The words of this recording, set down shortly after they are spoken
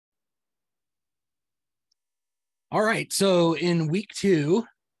All right. So in week two,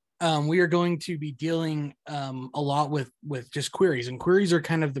 we are going to be dealing a lot with just queries, and queries are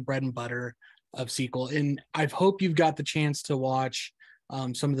kind of the bread and butter of SQL. And I hope you've got the chance to watch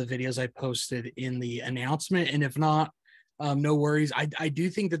some of the videos I posted in the announcement. And if not, no worries. I do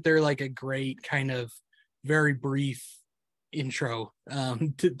think that they're like a great kind of very brief intro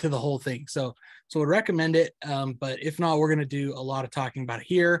to the whole thing. So I would recommend it. But if not, we're going to do a lot of talking about it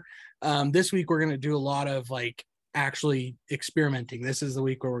here. This week, we're going to do a lot of like actually experimenting. This is the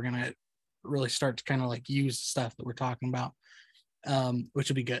week where we're going to really start to kind of like use stuff that we're talking about, which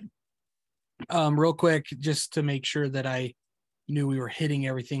will be good. Real quick, just to make sure that I knew we were hitting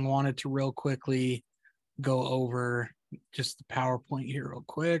everything, wanted to real quickly go over just the PowerPoint here real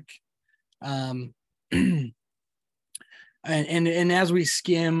quick. And as we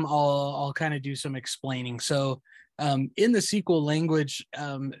skim, I'll kind of do some explaining. So in the SQL language,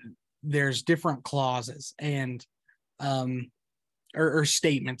 there's different clauses and or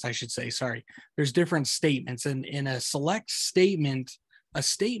statements, I should say. Sorry, there's different statements, and in a select statement, a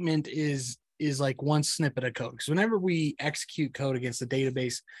statement is like one snippet of code. Because whenever we execute code against a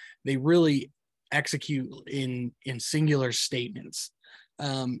database, they really execute in singular statements.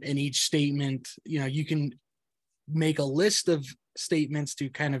 And each statement, you can make a list of statements to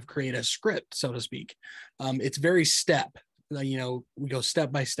kind of create a script, so to speak. It's very step. We go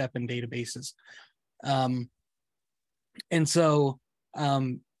step by step in databases. And so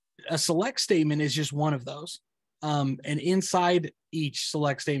a select statement is just one of those. And inside each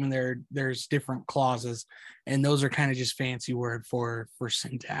select statement, there's different clauses, and those are kind of just fancy word for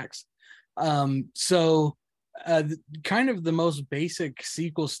syntax. So kind of the most basic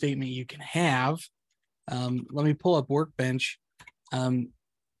SQL statement you can have. Let me pull up Workbench,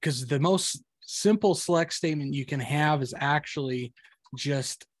 because the most simple select statement you can have is actually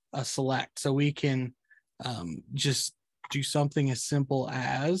just a select. So we can just do something as simple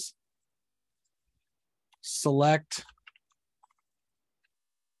as select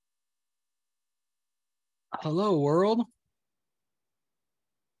hello world.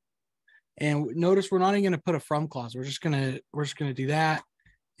 And notice we're not even going to put a from clause. We're just going to do that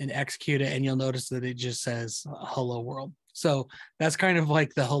and execute it. And you'll notice that it just says hello world. So that's kind of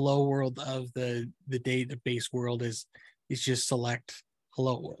like the hello world of the database world is just select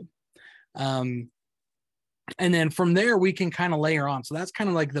hello world. And then from there, we can kind of layer on. So that's kind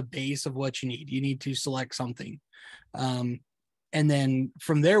of like the base of what you need. You need to select something. And then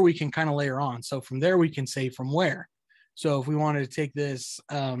from there, we can kind of layer on. So from there, we can say from where. So if we wanted to take this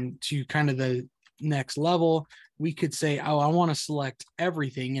to kind of the next level, we could say, oh, I want to select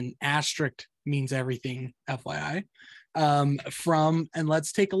everything, and asterisk means everything, FYI, and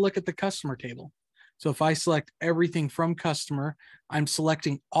let's take a look at the customer table. So if I select everything from customer, I'm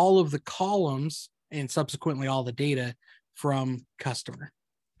selecting all of the columns and subsequently all the data from customer.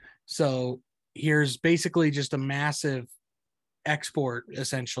 So here's basically just a massive export,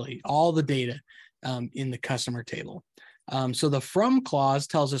 essentially, all the data in the customer table. So the from clause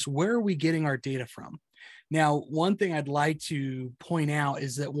tells us where are we getting our data from. Now, one thing I'd like to point out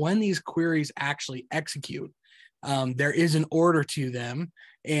is that when these queries actually execute, there is an order to them,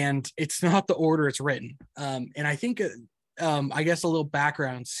 and it's not the order it's written. And I think, I guess a little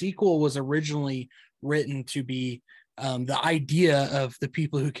background, SQL was originally written to be the idea of the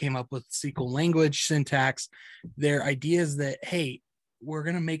people who came up with SQL language syntax. Their idea is that, hey, we're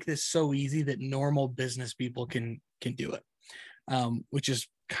going to make this so easy that normal business people can do it, which is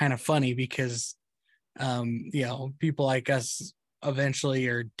kind of funny because, people like us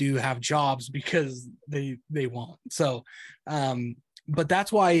eventually do have jobs because they won't. So, but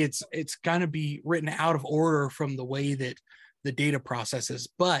that's why it's going to be written out of order from the way that the data processes.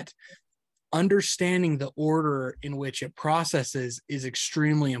 But understanding the order in which it processes is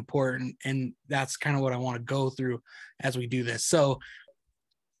extremely important. And that's kind of what I want to go through as we do this. So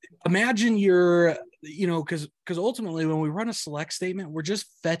imagine because ultimately when we run a select statement, we're just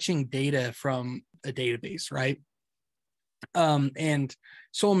fetching data from a database, right? And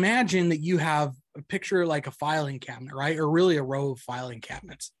so imagine that you have a picture like a filing cabinet, right? Or really a row of filing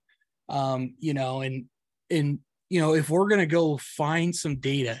cabinets. And if we're going to go find some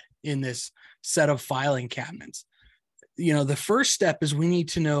data in this set of filing cabinets, the first step is we need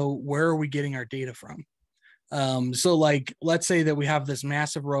to know where are we getting our data from. So like, let's say that we have this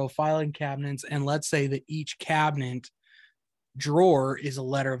massive row of filing cabinets, and let's say that each cabinet drawer is a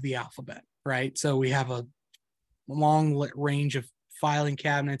letter of the alphabet, right? So we have a long range of filing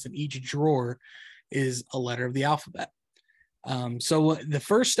cabinets, and each drawer is a letter of the alphabet. So the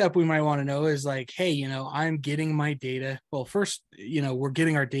first step we might want to know is like, hey, I'm getting my data. Well, first, we're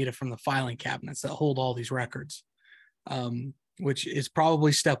getting our data from the filing cabinets that hold all these records. which is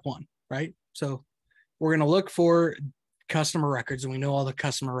probably step one, right? So we're going to look for customer records, and we know all the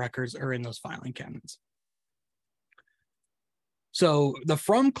customer records are in those filing cabinets. So the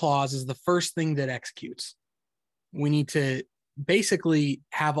from clause is the first thing that executes. We need to basically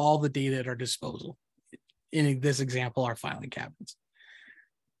have all the data at our disposal. In this example, our filing cabinets.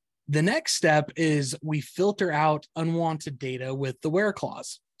 The next step is we filter out unwanted data with the where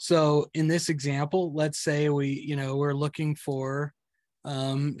clause. So in this example, let's say we're looking for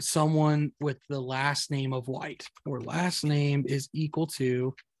someone with the last name of White, or last name is equal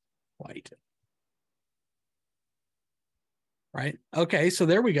to White. Right? Okay, so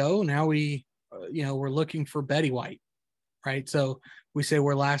there we go. Now we're looking for Betty White, right? So we say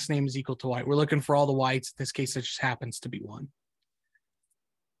where last name is equal to White. We're looking for all the Whites. In this case, it just happens to be one.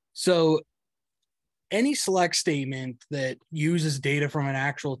 So any select statement that uses data from an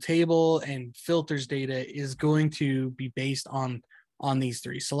actual table and filters data is going to be based on these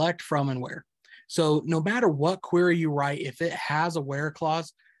three: select, from, and where. So no matter what query you write, if it has a where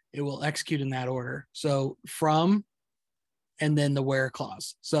clause, it will execute in that order. So from, and then the where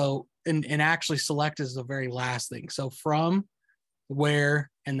clause. So, and actually select is the very last thing. So from, where,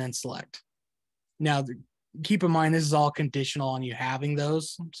 and then select. Now, keep in mind, this is all conditional on you having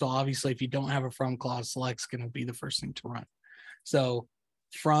those. So obviously, if you don't have a from clause, select's going to be the first thing to run. So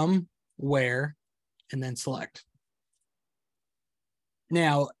from, where, and then select.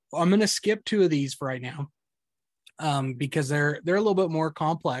 Now, I'm going to skip two of these for right now because they're a little bit more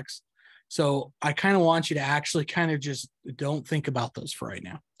complex. So I kind of want you to actually kind of just don't think about those for right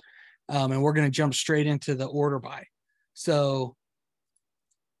now. And we're going to jump straight into the order by. So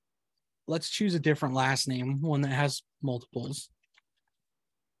let's choose a different last name, one that has multiples.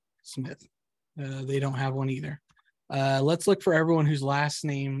 Smith. They don't have one either. Let's look for everyone whose last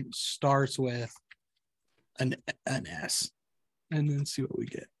name starts with an S, and then see what we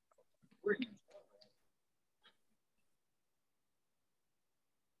get.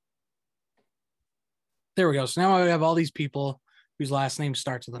 There we go. So now I have all these people whose last name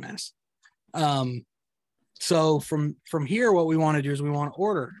starts with an S. So from here, what we want to do is we want to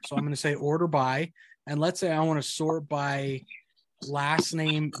order. So I'm going to say order by, and let's say I want to sort by last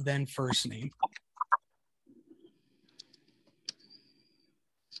name, then first name.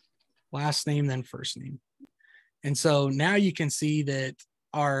 Last name, then first name. And so now you can see that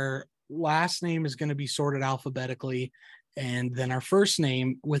our last name is going to be sorted alphabetically, and then our first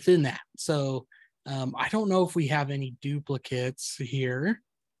name within that. So I don't know if we have any duplicates here.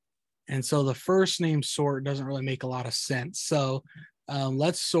 And so the first name sort doesn't really make a lot of sense. So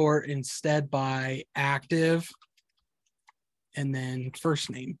let's sort instead by active and then first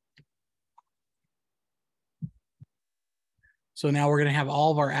name. So now we're going to have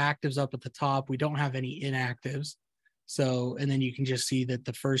all of our actives up at the top. We don't have any inactives. So, and then you can just see that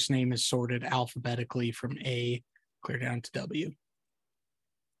the first name is sorted alphabetically from A clear down to W.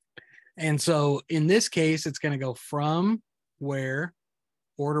 And so in this case, it's going to go from, where,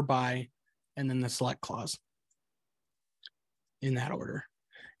 order by, and then the select clause in that order.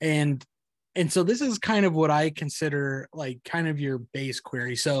 And so this is kind of what I consider like kind of your base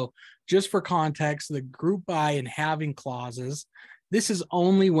query. So just for context, the group by and having clauses, this is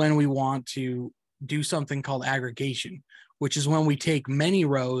only when we want to do something called aggregation, which is when we take many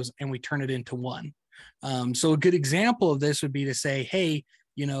rows and we turn it into one. So a good example of this would be to say, hey,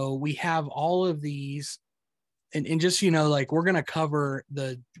 we have all of these, and just, like we're going to cover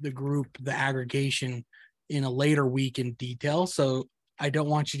the group, the aggregation in a later week in detail. So I don't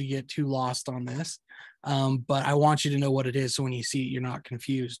want you to get too lost on this, but I want you to know what it is. So when you see it, you're not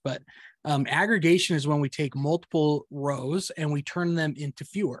confused. But aggregation is when we take multiple rows and we turn them into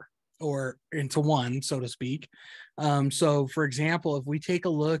fewer, or into one, so to speak. So for example, if we take a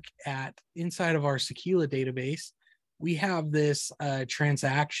look at inside of our Sequila database, we have this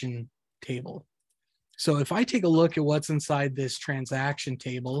transaction table. So if I take a look at what's inside this transaction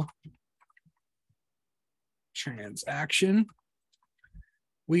table, transaction,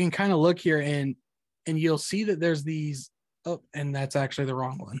 we can kind of look here and you'll see that there's these, oh, and that's actually the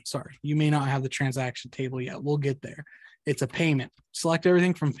wrong one. Sorry. You may not have the transaction table yet. We'll get there. It's a payment. Select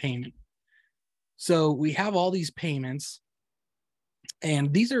everything from payment. So we have all these payments,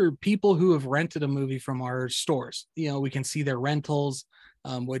 and these are people who have rented a movie from our stores. We can see their rentals,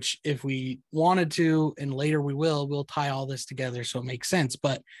 which if we wanted to, and later we'll tie all this together so it makes sense.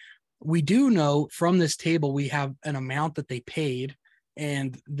 But we do know from this table, we have an amount that they paid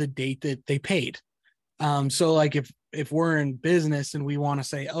and the date that they paid. So like if we're in business and we want to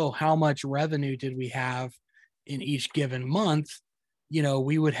say, oh, how much revenue did we have in each given month,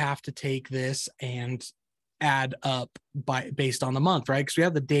 we would have to take this and add up based on the month, right? Because we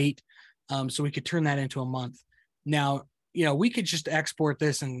have the date, so we could turn that into a month. Now, we could just export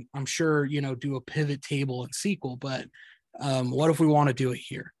this, and I'm sure do a pivot table in SQL. But what if we want to do it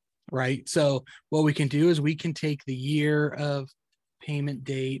here, right? So what we can do is we can take the year of payment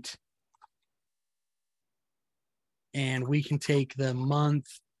date, and we can take the month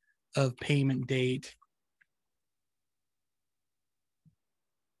of payment date.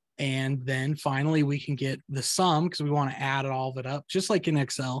 And then finally, we can get the sum, because we want to add all of it up. Just like in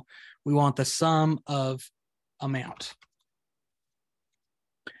Excel, we want the sum of amount.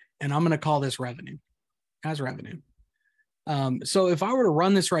 And I'm going to call this revenue, as revenue. So if I were to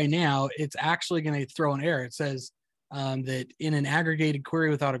run this right now, it's actually going to throw an error. It says that in an aggregated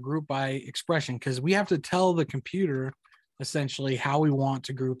query without a group by expression, because we have to tell the computer essentially how we want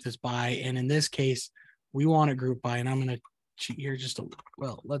to group this by. And in this case, we want it grouped by, and I'm going to cheat here just a little.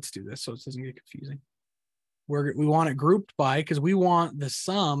 Well, let's do this so it doesn't get confusing. We want it grouped by, because we want the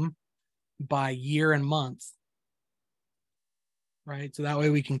sum by year and month, right? So that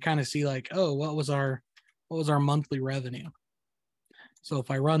way we can kind of see like, oh, what was our monthly revenue? So if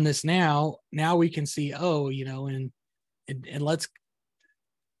I run this now we can see, oh, and let's,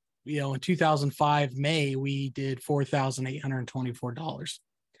 in 2005 May, we did $4,824.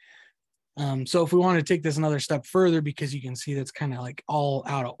 So if we want to take this another step further, because you can see that's kind of like all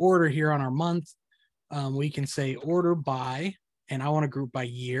out of order here on our month, we can say order by, and I want to group by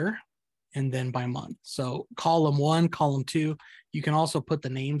year and then by month. So column 1, column 2, you can also put the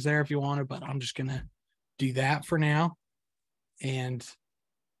names there if you wanted, but I'm just going to do that for now. And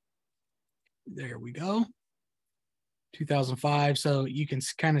there we go. 2005. So you can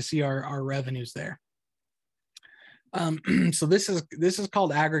kind of see our revenues there. So this is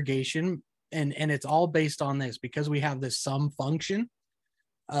called aggregation, and it's all based on this, because we have this sum function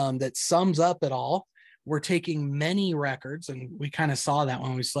that sums up it all. We're taking many records, and we kind of saw that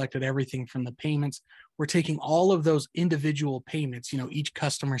when we selected everything from the payments. We're taking all of those individual payments, each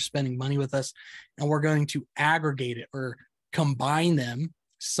customer spending money with us, and we're going to aggregate it or combine them,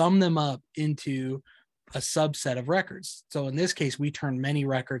 sum them up into a subset of records. So in this case, we turn many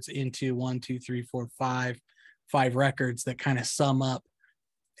records into 1, 2, 3, 4, 5 records that kind of sum up.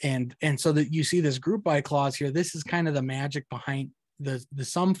 And so that you see this group by clause here, this is kind of the magic behind the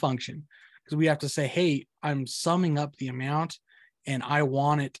sum function, because we have to say, hey, I'm summing up the amount, and I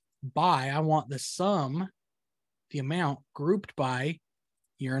want the sum, the amount, grouped by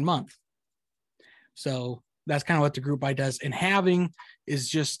year and month. So that's kind of what the group by does. And having is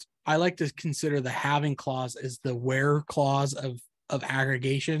just, I like to consider the having clause as the where clause of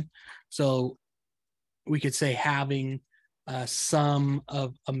aggregation. So we could say having a sum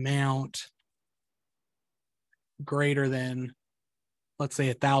of amount greater than, let's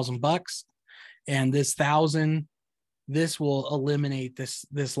say, $1,000, and this 1,000, this will eliminate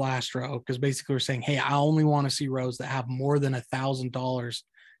this last row, because basically we're saying, hey, I only want to see rows that have more than $1,000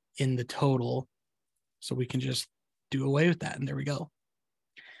 in the total. So we can just do away with that, and there we go.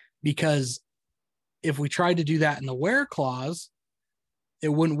 Because if we tried to do that in the where clause, it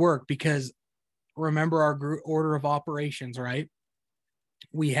wouldn't work, because remember our group order of operations, right?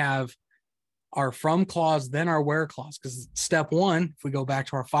 We have our from clause, then our where clause, because step 1, if we go back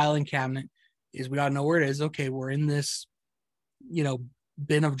to our filing cabinet, is we got to know where it is. Okay, we're in this,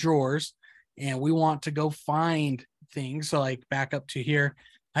 bin of drawers, and we want to go find things. So like back up to here,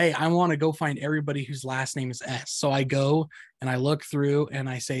 hey, I want to go find everybody whose last name is S. So I go and I look through and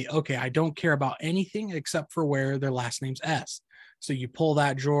I say, okay, I don't care about anything except for where their last name's S. So you pull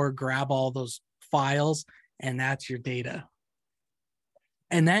that drawer, grab all those files, and that's your data.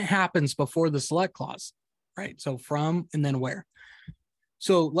 And that happens before the select clause, right? So from and then where.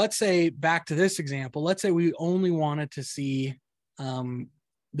 So let's say, back to this example, let's say we only wanted to see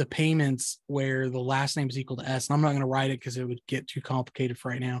the payments where the last name is equal to S. And I'm not going to write it because it would get too complicated for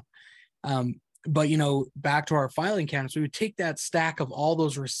right now. But, back to our filing cabinets, we would take that stack of all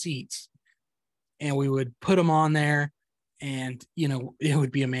those receipts and we would put them on there, and, it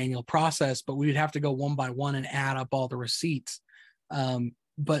would be a manual process, but we would have to go one by one and add up all the receipts.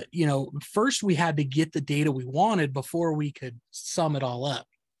 But, first we had to get the data we wanted before we could sum it all up.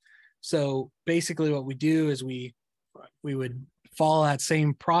 So basically what we do is we would follow that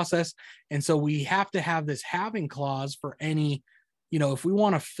same process. And so we have to have this having clause for any, if we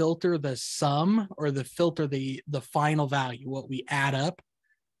want to filter the sum or filter the final value, what we add up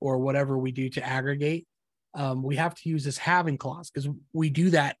or whatever we do to aggregate, we have to use this having clause, because we do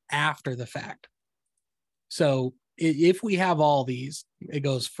that after the fact. So if we have all these, it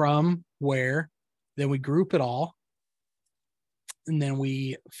goes from where, then we group it all, and then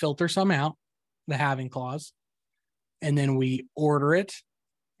we filter some out, the having clause, and then we order it,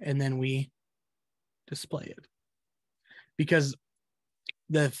 and then we display it. Because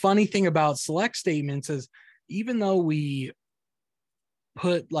the funny thing about select statements is, even though we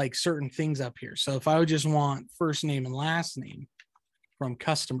put like certain things up here, so if I would just want first name and last name from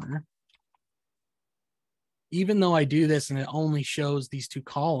customer, even though I do this and it only shows these two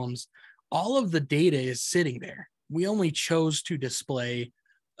columns, all of the data is sitting there. We only chose to display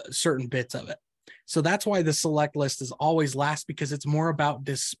certain bits of it. So that's why the select list is always last, because it's more about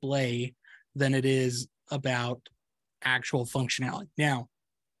display than it is about actual functionality. Now,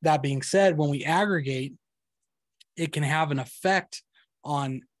 that being said, when we aggregate, it can have an effect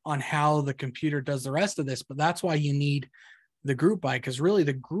on how the computer does the rest of this, but that's why you need the group by, because really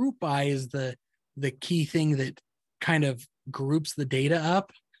the group by is the key thing that kind of groups the data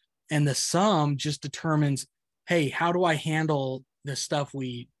up, and the sum just determines, hey, how do I handle the stuff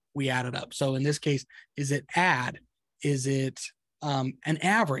we added up? So in this case, is it add? Is it an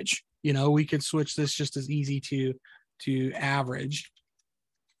average? You know, we could switch this just as easy to average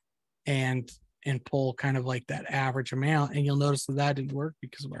and pull kind of like that average amount. And you'll notice that didn't work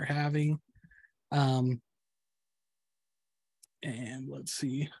because of our having. And let's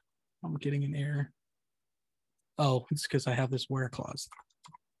see, I'm getting an error. Oh, it's because I have this where clause.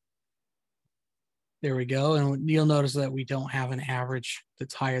 There we go. And you'll notice that we don't have an average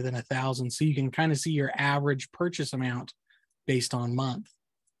that's higher than 1,000. So you can kind of see your average purchase amount based on month.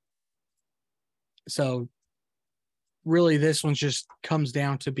 So really this one just comes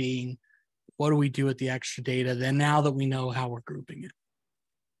down to being, what do we do with the extra data then, now that we know how we're grouping it?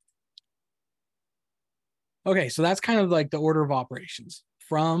 Okay, so that's kind of like the order of operations: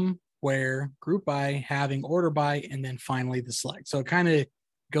 from, where, group by, having, order by, and then finally the select. So it kind of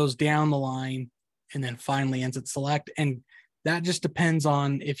goes down the line and then finally ends at select. And that just depends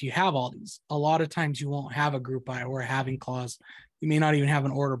on if you have all these. A lot of times you won't have a group by or a having clause. You may not even have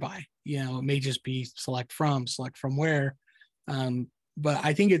an order by. You know, it may just be select from where. But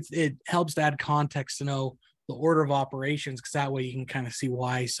I think it helps to add context to know the order of operations, because that way you can kind of see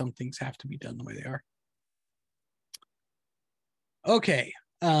why some things have to be done the way they are. Okay.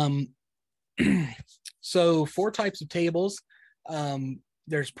 So 4 types of tables.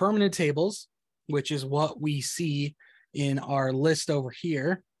 There's permanent tables, which is what we see in our list over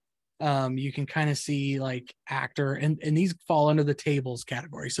here. You can kind of see like actor, and these fall under the tables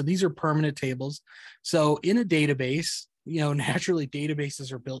category. So these are permanent tables. So in a database, you know, naturally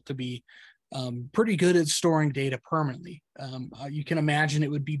databases are built to be pretty good at storing data permanently. You can imagine it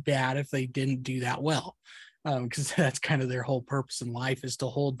would be bad if they didn't do that well, because that's kind of their whole purpose in life, is to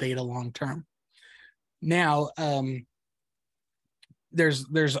hold data long term. Now,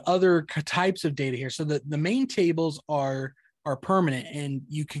 there's other types of data here. So the main tables are permanent, and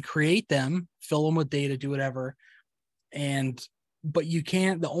you can create them, fill them with data, do whatever. But you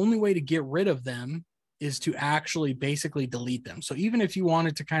can't, the only way to get rid of them is to actually basically delete them. So even if you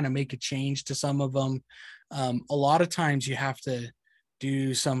wanted to kind of make a change to some of them, a lot of times you have to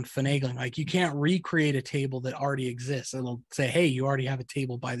do some finagling. Like you can't recreate a table that already exists. It'll say, hey, you already have a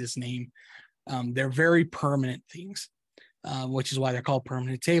table by this name. They're very permanent things, which is why they're called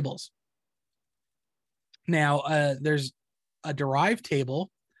permanent tables. Now, there's a derived table,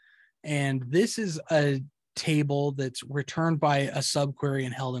 and this is a table that's returned by a subquery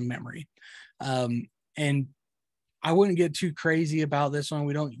and held in memory. And I wouldn't get too crazy about this one.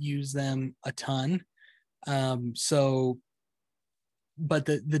 We don't use them a ton. But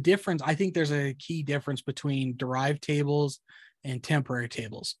the difference, I think there's a key difference between derived tables and temporary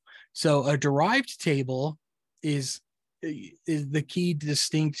tables. So a derived table is the key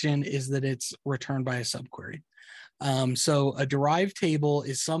distinction is that it's returned by a subquery. So a derived table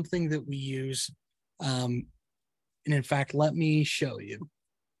is something that we use. And in fact, let me show you.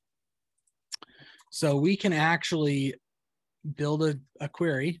 So we can actually build a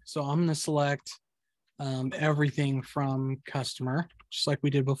query. So I'm going to select everything from customer, just like we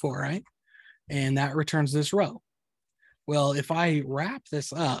did before, right? And that returns this row. Well, if I wrap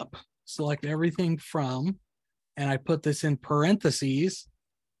this up, select everything from, and I put this in parentheses.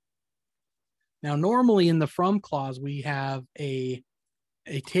 Now, normally in the from clause, we have a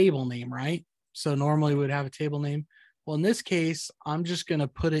table name, right? So normally we would have a table name. Well, in this case, I'm just going to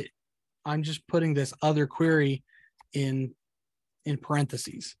put it, I'm just putting this other query in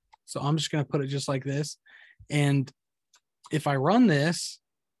parentheses. So I'm just going to put it just like this. And if I run this,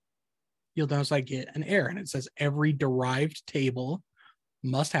 you'll notice I get an error, and it says every derived table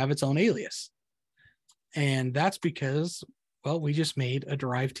must have its own alias. And that's because, well, we just made a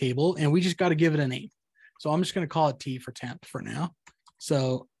derived table and we just got to give it a name. So I'm just going to call it T for temp for now.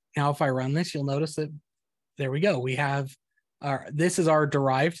 So now if I run this, you'll notice that there we go. We have this is our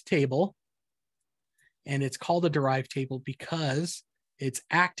derived table, and it's called a derived table because it's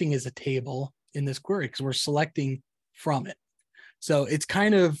acting as a table in this query because we're selecting from it. So it's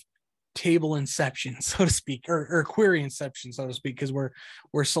kind of table inception, so to speak, or query inception, so to speak, because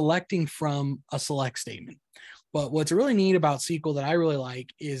we're selecting from a select statement. But what's really neat about SQL that I really like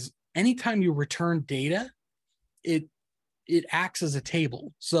is anytime you return data, it acts as a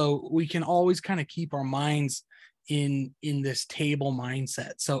table. So we can always kind of keep our minds in this table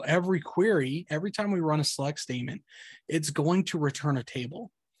mindset. So every query, every time we run a select statement, it's going to return a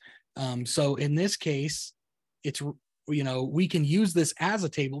table. So in this case, it's, we can use this as a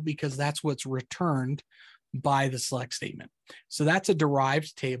table because that's what's returned by the select statement. So that's a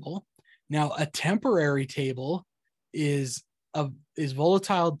derived table. Now, a temporary table is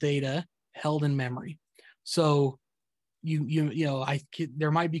volatile data held in memory. So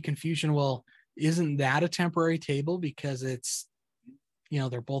there might be confusion. Well, isn't that a temporary table because it's,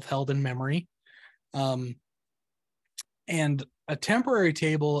 they're both held in memory? And a temporary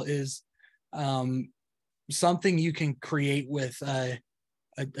table is something you can create with a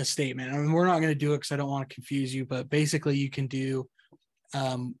statement. I mean, we're not going to do it because I don't want to confuse you, but basically you can do,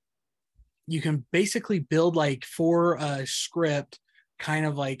 you can basically build like for a script, kind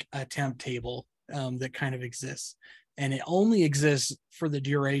of like a temp table that kind of exists. And it only exists for the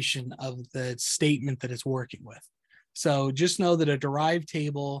duration of the statement that it's working with. So just know that a derived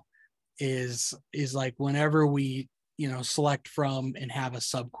table is like whenever we, select from and have a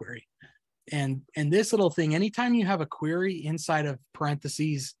subquery. And this little thing, anytime you have a query inside of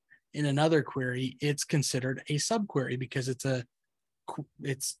parentheses in another query, it's considered a subquery because it's a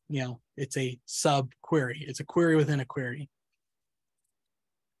subquery. It's a query within a query.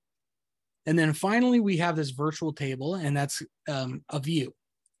 And then finally, we have this virtual table, and that's a view.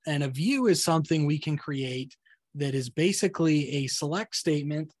 And a view is something we can create that is basically a select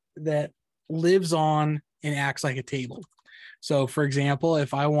statement that lives on and acts like a table. So for example,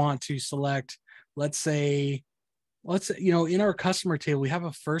 if I want to select, let's say, in our customer table, we have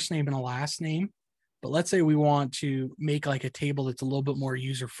a first name and a last name, but let's say we want to make like a table that's a little bit more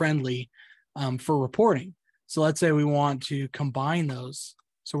user-friendly for reporting. So let's say we want to combine those.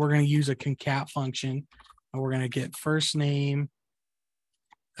 So we're going to use a concat function, and we're going to get first name,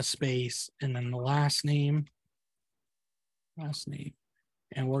 a space, and then the last name,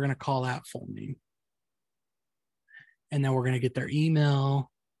 and we're going to call that full name. And then we're going to get their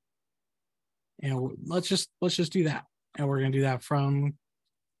email, and let's just do that. And we're going to do that from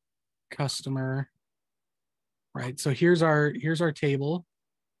customer, right? So here's our table.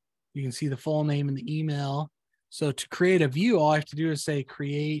 You can see the full name and the email. So to create a view, all I have to do is say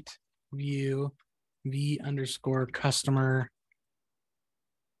create view v_customer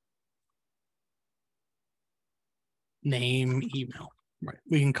name email, right?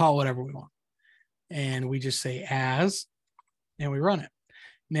 We can call it whatever we want. And we just say as, and we run it.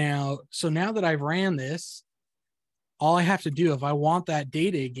 Now that I've ran this, all I have to do, if I want that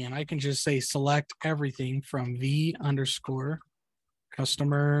data again, I can just say select everything from v_customer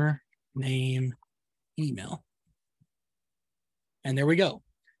name email. And there we go.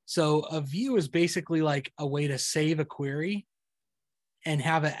 So a view is basically like a way to save a query and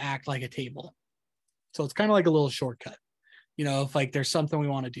have it act like a table. So it's kind of like a little shortcut, if like there's something we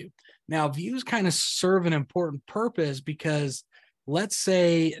want to do. Now, views kind of serve an important purpose because let's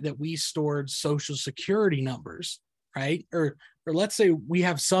say that we stored social security numbers, right? Or let's say we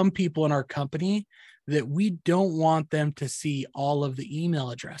have some people in our company that we don't want them to see all of the email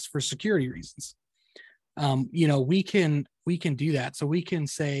address for security reasons. We can do that. So we can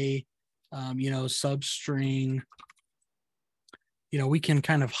say, substring, we can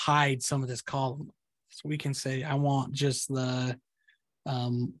kind of hide some of this column. So we can say, I want just the,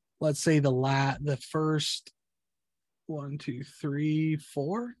 let's say the first 1, 2, 3,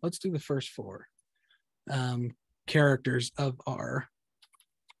 4. Let's do the first 4 characters of our.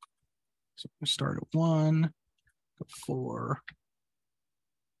 So we start at 1, 4.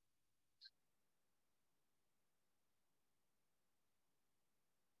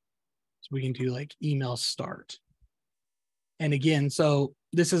 We can do like email start. And again, so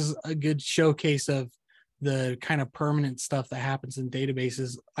this is a good showcase of the kind of permanent stuff that happens in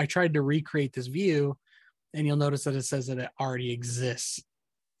databases. I tried to recreate this view, and you'll notice that it says that it already exists.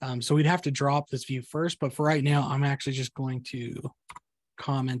 So we'd have to drop this view first, but for right now, I'm actually just going to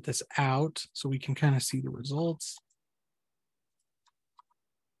comment this out so we can kind of see the results.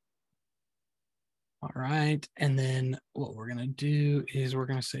 All right, and then what we're gonna do is we're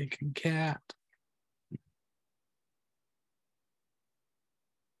gonna say concat.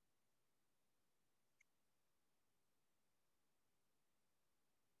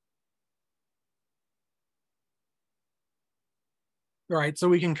 right? So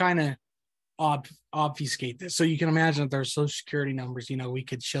we can kind of obfuscate this. So you can imagine if there's social security numbers, we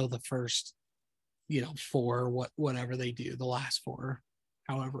could show the first, four, whatever they do, the last four,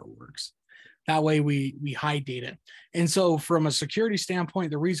 however it works. That way we hide data. And so from a security standpoint,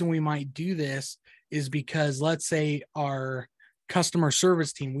 the reason we might do this is because let's say our customer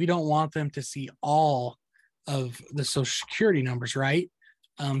service team, we don't want them to see all of the social security numbers, right?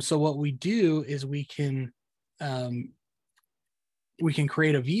 So what we do is we can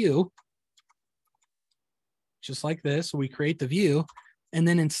create a view just like this. We create the view, and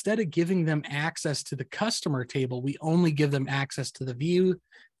then instead of giving them access to the customer table, we only give them access to the view.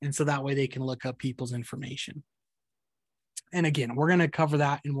 And so that way they can look up people's information. And again, we're going to cover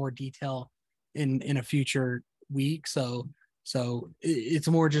that in more detail in a future week. So it's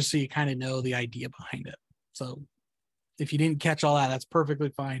more just so you kind of know the idea behind it. So if you didn't catch all that, that's perfectly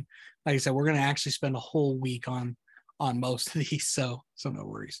fine. Like I said, we're going to actually spend a whole week on most of these. So no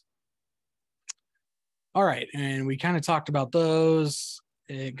worries. All right. And we kind of talked about those.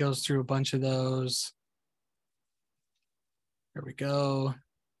 It goes through a bunch of those. There we go.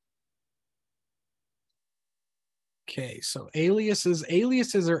 Okay. So aliases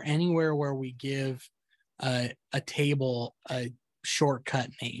are anywhere where we give a table a shortcut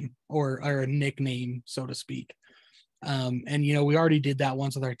name or a nickname, so to speak. And, we already did that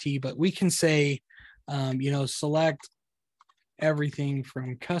once with our T, but we can say, select everything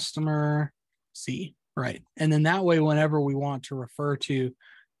from customer C, right? And then that way, whenever we want to refer to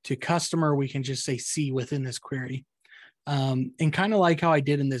customer, we can just say C within this query. And kind of like how I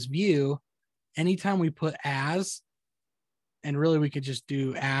did in this view, anytime we put as, and really we could just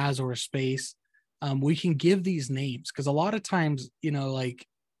do as or a space, we can give these names because a lot of times, like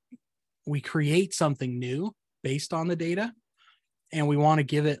we create something new based on the data and we want to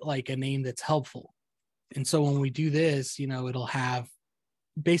give it like a name that's helpful. And so when we do this, it'll have,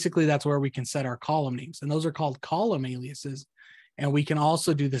 basically that's where we can set our column names, and those are called column aliases. And we can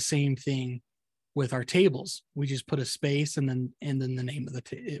also do the same thing with our tables. We just put a space and then the name of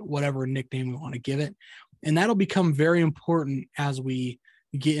the whatever nickname we want to give it. And that'll become very important as we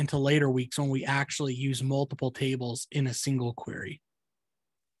get into later weeks when we actually use multiple tables in a single query.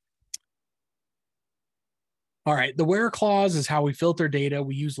 All right, the where clause is how we filter data.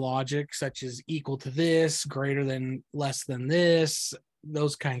 We use logic such as equal to this, greater than, less than this,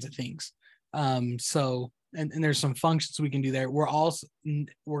 those kinds of things. And there's some functions we can do there. We're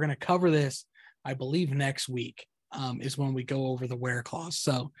going to cover this, I believe, next week is when we go over the where clause.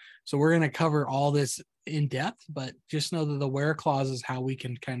 So we're going to cover all this in depth, but just know that the where clause is how we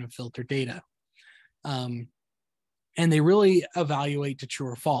can kind of filter data. And they really evaluate to true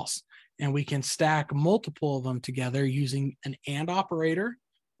or false. And we can stack multiple of them together using an and operator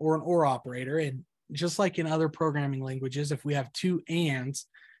or an or operator. And just like in other programming languages, if we have two ands,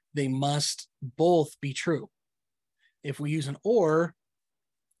 they must both be true. If we use an or,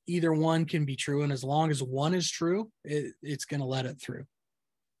 either one can be true. And as long as one is true, it's going to let it through.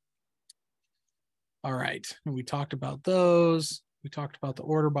 All right. And we talked about those. We talked about the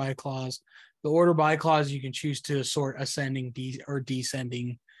order by clause. The order by clause, you can choose to sort ascending or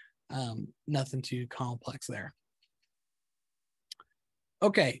descending. Nothing too complex there.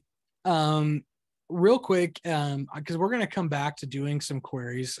 Okay. Real quick, because we're going to come back to doing some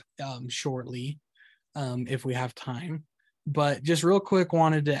queries shortly if we have time. But just real quick,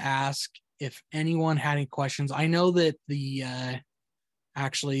 wanted to ask if anyone had any questions. I know that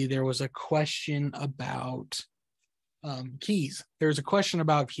actually there was a question about keys. There's a question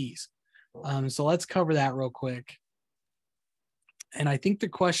about keys. So let's cover that real quick. And I think the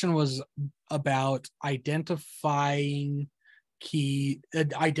question was about identifying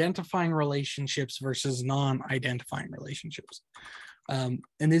relationships versus non-identifying relationships. And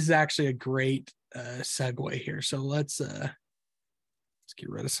this is actually a great segue here. So let's get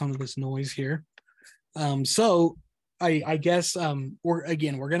rid of some of this noise here. So I guess we're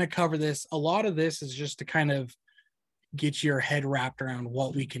going to cover this. A lot of this is just to kind of get your head wrapped around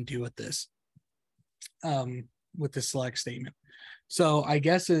what we can do with this, with the select statement. So I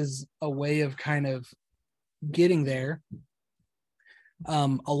guess is a way of kind of getting there.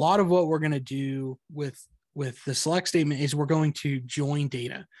 A lot of what we're going to do with the select statement is we're going to join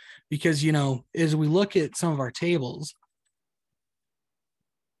data because, as we look at some of our tables,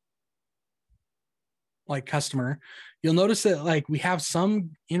 like customer, you'll notice that like we have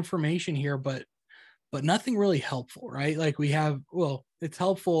some information here, but nothing really helpful, right? Like we have, well, it's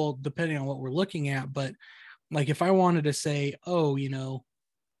helpful depending on what we're looking at, but like if I wanted to say, or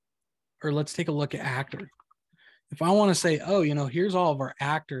let's take a look at actor. If I want to say, here's all of our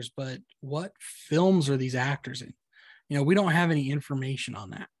actors, but what films are these actors in? We don't have any information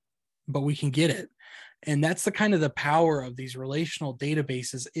on that, but we can get it. And that's the kind of the power of these relational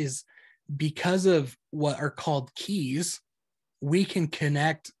databases, is because of what are called keys, we can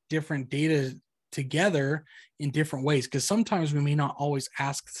connect different data together in different ways, because sometimes we may not always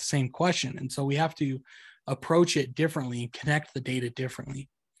ask the same question. And so we have to approach it differently and connect the data differently.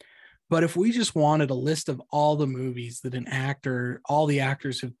 But if we just wanted a list of all the movies that all the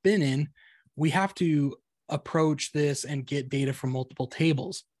actors have been in, we have to approach this and get data from multiple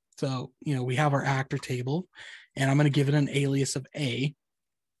tables. So, we have our actor table, and I'm going to give it an alias of A.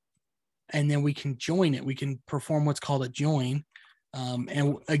 And then we can join it. We can perform what's called a join.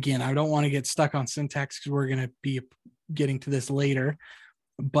 And again, I don't want to get stuck on syntax because we're going to be getting to this later.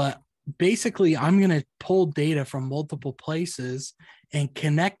 But basically, I'm going to pull data from multiple places and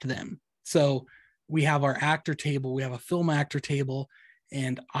connect them. So we have our actor table, we have a film actor table,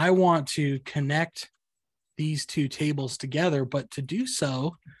 and I want to connect these two tables together. But to do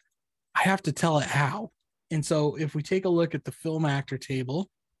so, I have to tell it how. And so if we take a look at the film actor table,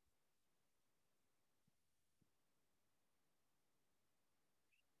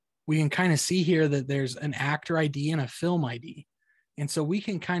 we can kind of see here that there's an actor ID and a film ID. And so we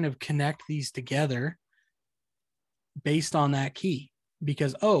can kind of connect these together based on that key,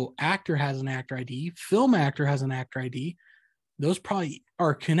 because, actor has an actor ID, film actor has an actor ID. Those probably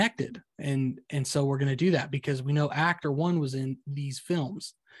are connected. And so we're going to do that because we know actor one was in these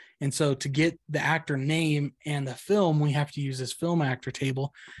films. And so to get the actor name and the film, we have to use this film actor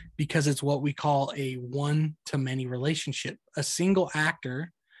table, because it's what we call a one-to-many relationship. A single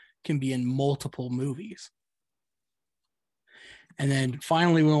actor can be in multiple movies. And then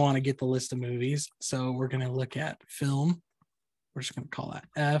finally, we want to get the list of movies. So we're going to look at film. We're just going to call that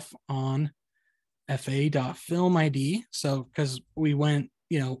F on fa.film ID. So because we went,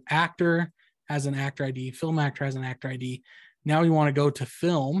 actor has an actor ID, film actor has an actor ID. Now we want to go to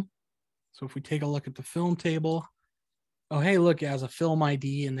film. So if we take a look at the film table, hey, look, it has a film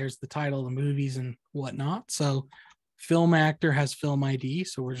ID and there's the title of the movies and whatnot. So film actor has film ID.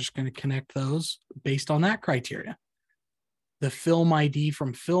 So we're just going to connect those based on that criteria. The film ID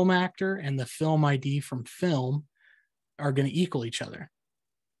from film actor and the film ID from film are going to equal each other.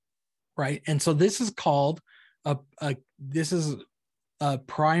 Right. And so this is called this is a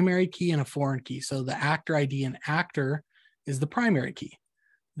primary key and a foreign key. So the actor ID and actor is the primary key.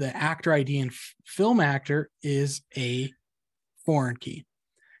 The actor ID and film actor is a foreign key.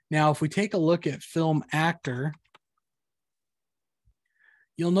 Now, if we take a look at film actor,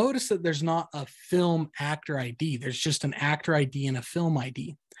 you'll notice that there's not a film actor ID. There's just an actor ID and a film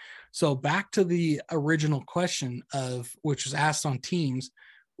ID. So back to the original question which was asked on Teams,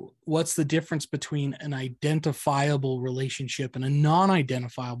 what's the difference between an identifiable relationship and a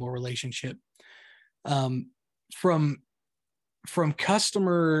non-identifiable relationship? From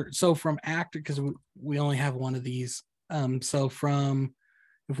customer, so from actor, because we only have one of these.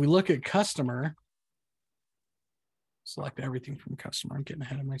 If we look at customer, select everything from customer. I'm getting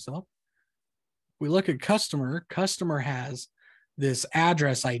ahead of myself. We look at customer has this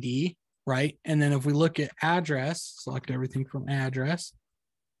address ID, right? And then if we look at address, select everything from address,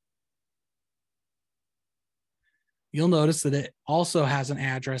 you'll notice that it also has an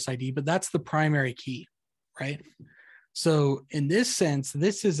address ID, but that's the primary key, right? So in this sense,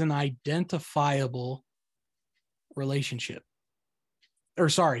 this is an identifiable relationship. Or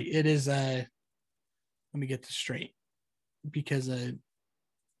sorry, it is let me get this straight. Because a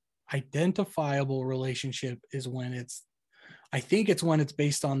identifiable relationship is when it's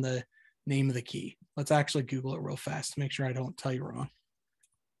based on the name of the key. Let's actually Google it real fast to make sure I don't tell you wrong.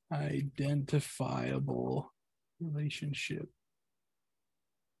 Identifiable relationship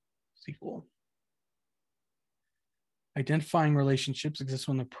equal. Identifying relationships exist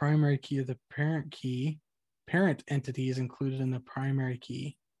when the primary key of the parent entity is included in the primary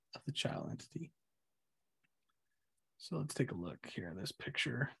key of the child entity. So let's take a look here at this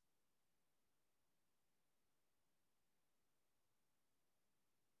picture.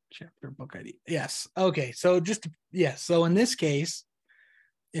 Chapter book ID. Yes. Okay. So So in this case,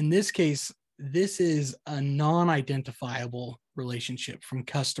 this is a non-identifiable relationship from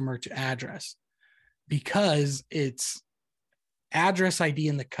customer to address, because it's address ID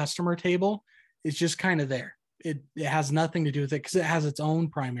in the customer table is just kind of there. It has nothing to do with it because it has its own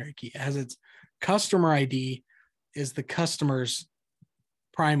primary key. It has its customer ID is the customer's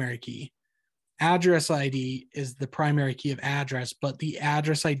primary key. Address ID is the primary key of address, but the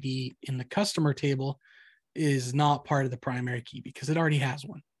address ID in the customer table is not part of the primary key because it already has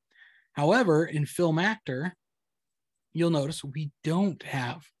one. However, in film actor, you'll notice we don't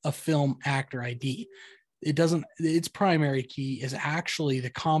have a film actor ID. It doesn't, its primary key is actually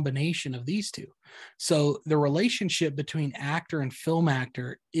the combination of these two. So the relationship between actor and film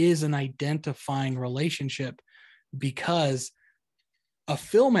actor is an identifying relationship, because a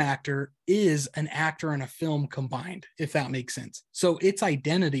film actor is an actor in a film combined, if that makes sense. So its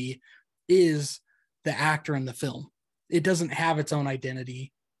identity is the actor in the film. It doesn't have its own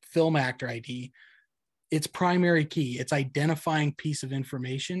identity, film actor ID. Its primary key, its identifying piece of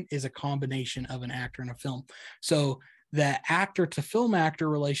information, is a combination of an actor and a film. So the actor to film actor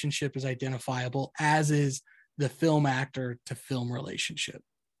relationship is identifiable, as is the film actor to film relationship.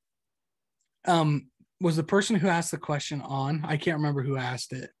 Was the person who asked the question on? I can't remember who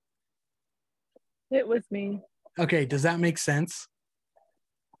asked it. It was me. Okay, does that make sense?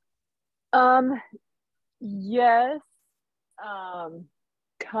 Yes,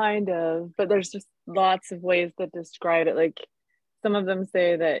 kind of, but there's just lots of ways to describe it. Like some of them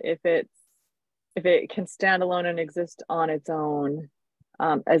say that if it can stand alone and exist on its own,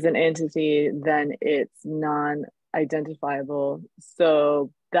 as an entity, then it's non-identifiable.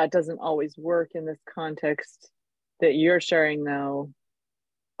 So that doesn't always work in this context that you're sharing, though.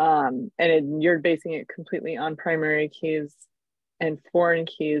 You're basing it completely on primary keys and foreign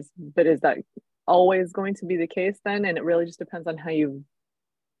keys, but is that always going to be the case then? And it really just depends on how you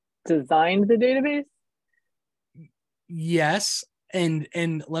designed the database? Yes.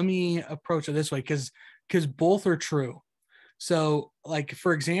 And let me approach it this way, because both are true. So, like,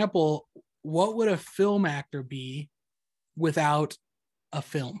 for example, what would a film actor be without a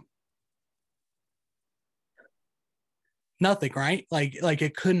film? Nothing, right? Like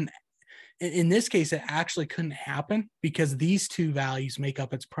it couldn't, in this case, it actually couldn't happen, because these two values make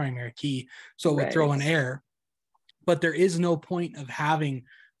up its primary key. So it would throw an error. But there is no point of having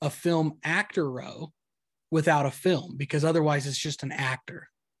a film actor row without a film, because otherwise it's just an actor,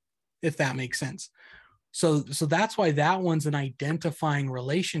 if that makes sense. So that's why that one's an identifying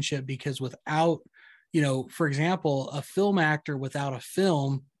relationship, because without, for example, a film actor without a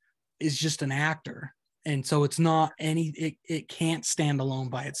film is just an actor. And so it's not it can't stand alone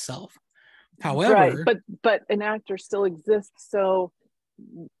by itself. However, right, but an actor still exists. So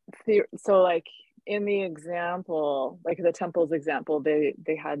like in the example, like the temples example, they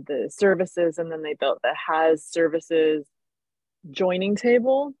had the services, and then they built the has services joining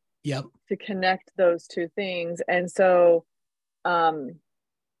table. Yep. To connect those two things. And so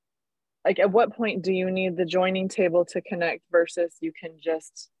like at what point do you need the joining table to connect versus you can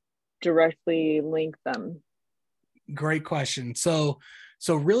just directly link them? Great question. So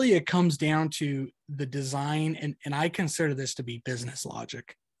really it comes down to the design, and I consider this to be business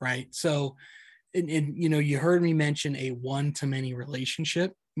logic, right? So and you heard me mention a one-to-many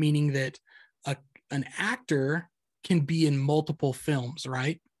relationship, meaning that an actor can be in multiple films,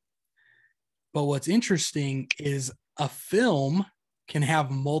 right? But what's interesting is a film can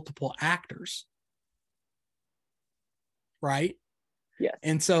have multiple actors, right? Yes.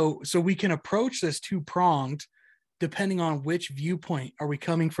 And so we can approach this two-pronged, depending on which viewpoint. Are we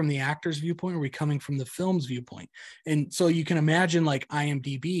coming from the actor's viewpoint, or are we coming from the film's viewpoint? And so you can imagine, like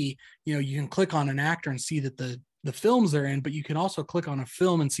IMDb, you can click on an actor and see that the films they're in, but you can also click on a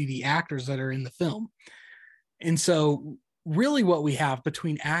film and see the actors that are in the film. And so really what we have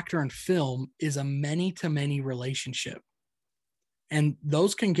between actor and film is a many-to-many relationship. And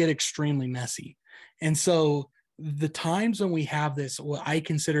those can get extremely messy. And so the times when we have this, what I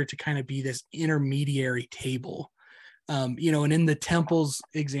consider to kind of be this intermediary table, and in the temples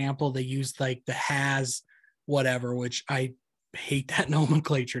example, they used like the has whatever, which I hate that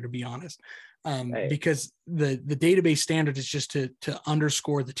nomenclature, to be honest. Right. Because the database standard is just to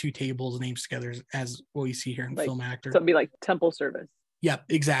underscore the two tables names together, as what you see here in film actor. So it'd be like temple service. Yep,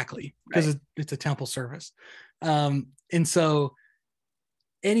 exactly. Because it's a temple service. And so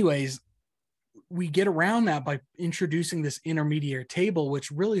anyways, we get around that by introducing this intermediary table, which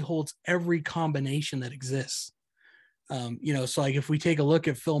really holds every combination that exists. So like if we take a look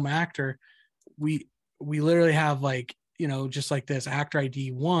at film actor, we literally have like, just like this actor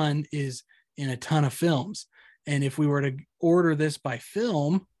ID 1 is in a ton of films. And if we were to order this by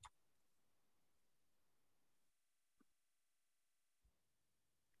film,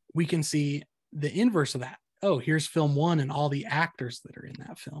 we can see the inverse of that. Oh, here's film 1 and all the actors that are in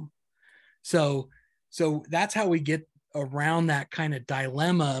that film. So that's how we get around that kind of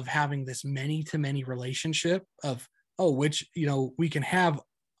dilemma of having this many-to-many relationship of, which, we can have,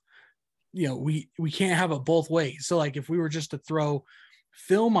 we can't have it both ways. So like if we were just to throw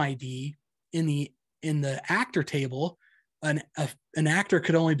film ID in the actor table, an actor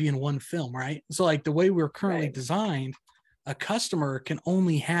could only be in one film, right? So like the way we're currently designed, a customer can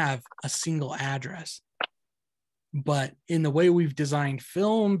only have a single address. But in the way we've designed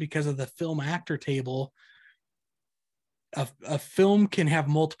film, because of the film actor table, a film can have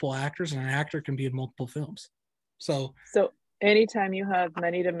multiple actors and an actor can be in multiple films. So anytime you have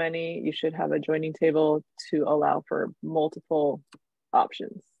many to many, you should have a joining table to allow for multiple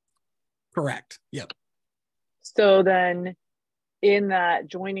options. correct. Yep. So then in that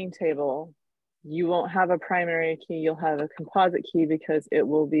joining table, you won't have a primary key, you'll have a composite key because it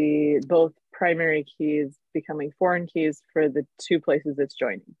will be both primary keys becoming foreign keys for the two places it's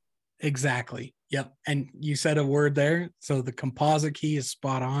joining. Exactly. Yep. And you said a word there. So the composite key is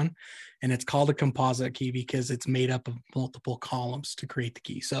spot on. And it's called a composite key because it's made up of multiple columns to create the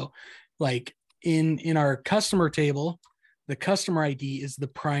key. So like in our customer table, the customer ID is the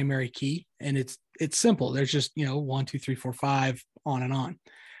primary key. And it's simple. There's just, 1, 2, 3, 4, 5, on and on.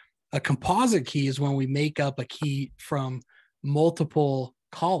 A composite key is when we make up a key from multiple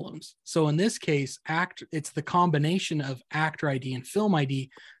columns. So in this case, it's the combination of actor ID and film ID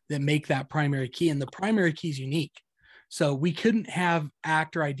that make that primary key. And the primary key is unique. So we couldn't have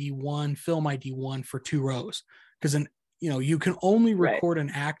actor ID 1, film ID 1 for 2 rows because you can only record an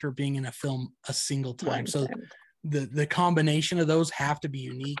actor being in a film a single time. So the combination of those have to be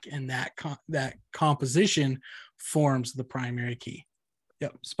unique, and that composition forms the primary key.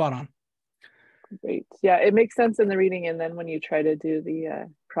 Yep, spot on. Great. Yeah, it makes sense in the reading, and then when you try to do the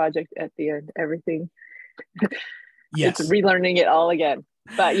project at the end, everything, yes, it's relearning it all again.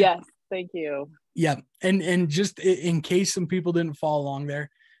 But yes, thank you. Yeah, and just in case some people didn't follow along there,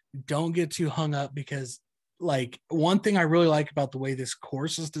 don't get too hung up, because like one thing I really like about the way this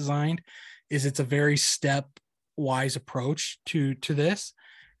course is designed is it's a very step-wise approach to this.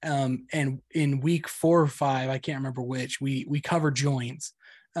 And in week 4 or 5, I can't remember which, we cover joins.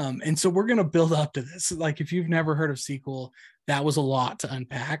 And so we're going to build up to this. Like if you've never heard of SQL, that was a lot to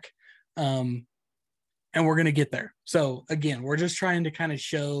unpack. And we're going to get there. So again, we're just trying to kind of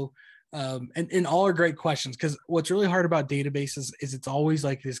show, and all are great questions, because what's really hard about databases is it's always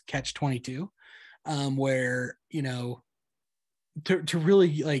like this catch-22, where, to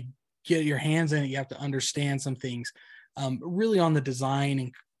really like get your hands in it, you have to understand some things, really on the design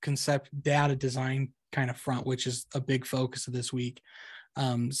and concept data design kind of front, which is a big focus of this week.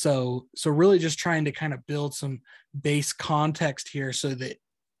 So really just trying to kind of build some base context here so that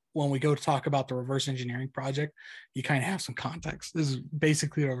when we go to talk about the reverse engineering project, you kind of have some context. This is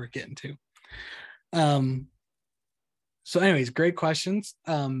basically what we're getting to. So anyways, great questions.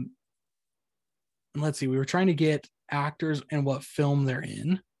 And let's see, we were trying to get actors and what film they're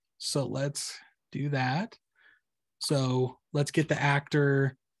in. So let's do that. So let's get the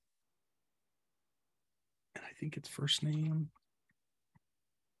actor. And I think it's first name.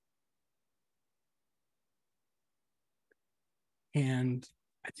 And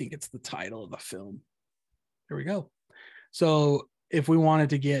I think it's the title of the film. There we go. So if we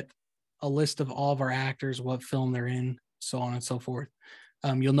wanted to get a list of all of our actors, what film they're in, so on and so forth,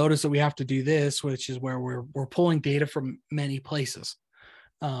 you'll notice that we have to do this, which is where we're pulling data from many places.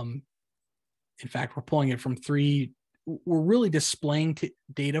 In fact, we're pulling it from 3. We're really displaying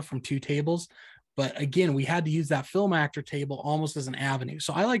data from 2 tables. But again, we had to use that film actor table almost as an avenue.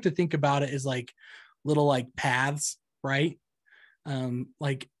 So I like to think about it as like little like paths, right?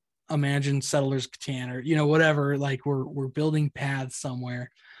 Like imagine Settlers Catan or whatever, like we're building paths somewhere,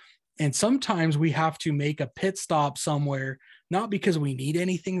 and sometimes we have to make a pit stop somewhere, not because we need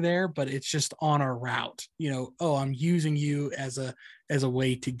anything there, but it's just on our route. I'm using you as a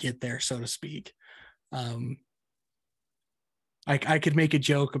way to get there, so to speak. I could make a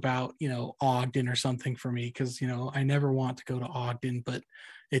joke about Ogden or something for me, because I never want to go to Ogden, but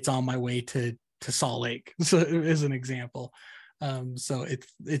it's on my way to Salt Lake, so as an example. So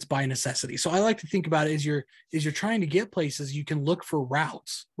it's by necessity. So I like to think about it as you're trying to get places, you can look for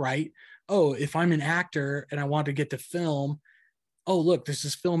routes, right? Oh, if I'm an actor and I want to get to film, oh, look, there's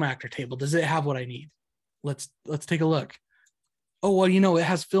this film actor table. Does it have what I need? Let's take a look. Oh, well, it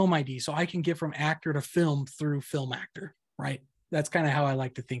has film ID, so I can get from actor to film through film actor, right? That's kind of how I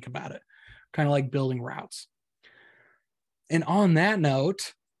like to think about it, kind of like building routes. And on that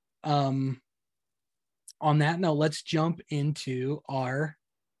note, let's jump into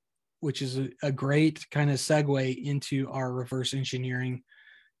which is a great kind of segue into our reverse engineering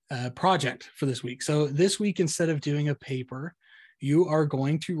project for this week. So this week, instead of doing a paper, you are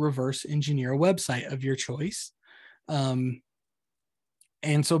going to reverse engineer a website of your choice. And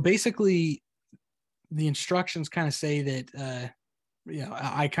so basically the instructions kind of say that,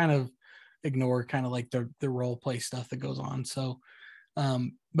 I kind of ignore kind of like the role play stuff that goes on. So,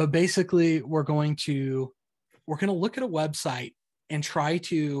 but basically we're going to look at a website and try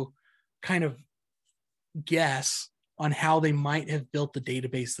to kind of guess on how they might have built the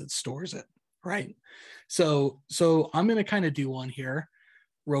database that stores it, right? So I'm going to kind of do one here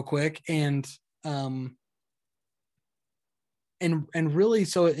real quick, and really,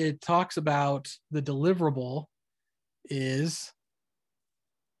 so it talks about the deliverable is,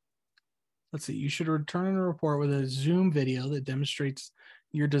 let's see, you should return a report with a Zoom video that demonstrates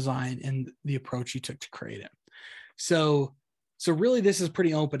your design and the approach you took to create it. So really, this is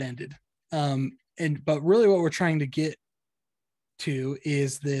pretty open-ended. But really what we're trying to get to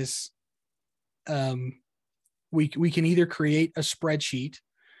is this, we can either create a spreadsheet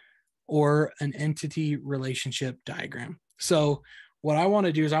or an entity relationship diagram. So what I want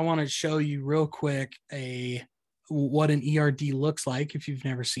to do is I want to show you real quick what an ERD looks like if you've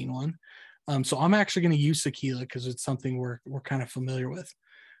never seen one. So I'm actually going to use Sequila because it's something we're kind of familiar with.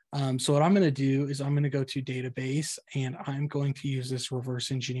 So what I'm going to do is I'm going to go to database, and I'm going to use this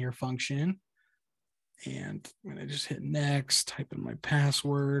reverse engineer function. And I'm going to just hit next, type in my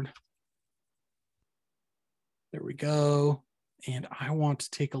password. There we go. And I want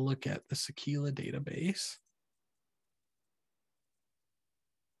to take a look at the Sequila database.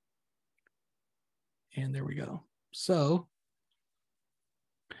 And there we go. So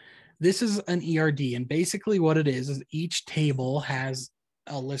this is an ERD. And basically what it is each table has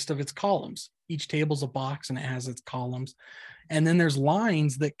a list of its columns. Each table's a box and it has its columns. And then there's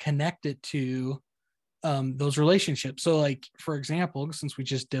lines that connect it to those relationships. So like, for example, since we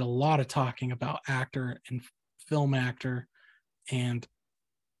just did a lot of talking about actor and film actor, and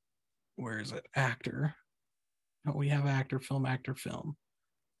where is it? Actor. Oh, we have actor, film, actor, film.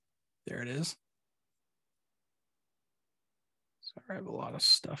 There it is. Sorry, I have a lot of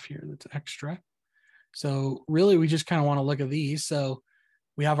stuff here that's extra. So really, we just kind of want to look at these. So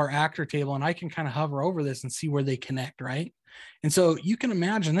we have our actor table, and I can kind of hover over this and see where they connect, right? And so you can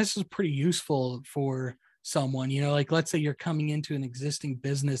imagine this is pretty useful for someone, like let's say you're coming into an existing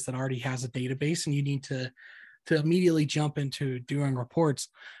business that already has a database and you need to immediately jump into doing reports.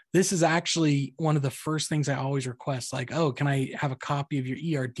 This is actually one of the first things I always request, like, oh, can I have a copy of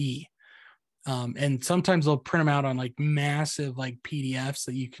your ERD? And sometimes they'll print them out on like massive like PDFs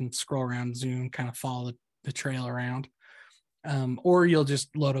that you can scroll around, zoom, kind of follow the trail around. Or you'll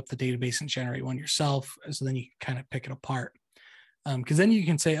just load up the database and generate one yourself. So then you can kind of pick it apart. Because then you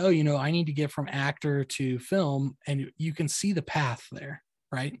can say, oh, I need to get from actor to film, and you can see the path there,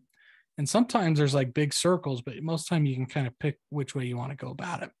 right? And sometimes there's like big circles, but most time you can kind of pick which way you want to go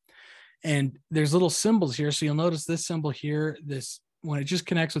about it. And there's little symbols here. So you'll notice this symbol here, when it just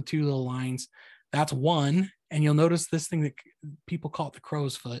connects with two little lines, that's one. And you'll notice this thing that people call it the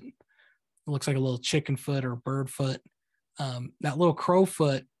crow's foot. It looks like a little chicken foot or a bird foot. That little crow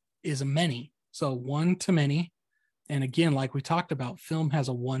foot is a many. So one to many. And again, like we talked about, film has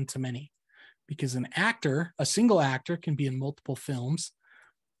a one to many, because a single actor can be in multiple films,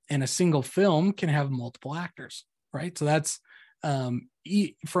 and a single film can have multiple actors, right? So that's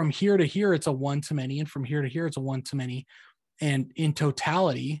from here to here, it's a one to many, and from here to here, it's a one to many. And in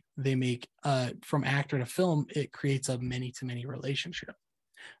totality, they make from actor to film, it creates a many to many relationship.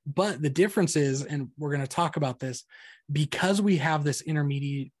 But the difference is, and we're going to talk about this, because we have this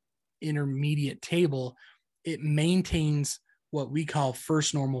intermediate table, it maintains what we call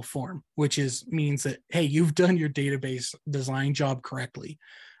first normal form, which means that, hey, you've done your database design job correctly.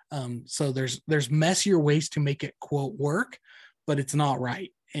 So there's messier ways to make it quote work, but it's not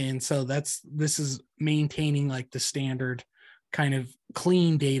right. And so this is maintaining like the standard kind of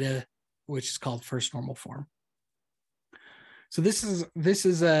clean data, which is called first normal form. So this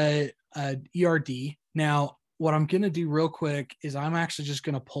is a ERD. Now, what I'm going to do real quick is I'm actually just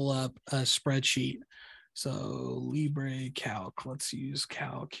going to pull up a spreadsheet. So Libre Calc, let's use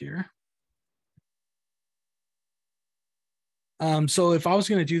Calc here. So if I was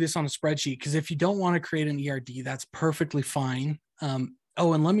going to do this on a spreadsheet, because if you don't want to create an ERD, that's perfectly fine.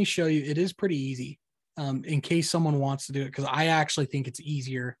 Oh, and let me show you, it is pretty easy in case someone wants to do it, because I actually think it's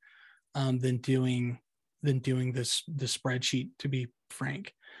easier than doing this spreadsheet, to be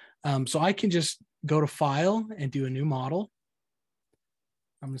frank. So I can just go to File and do a new model.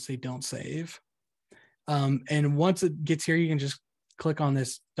 I'm going to say don't save. And once it gets here, you can just click on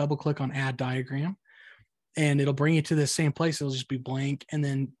this, double click on Add Diagram, and it'll bring you to the same place. It'll just be blank. And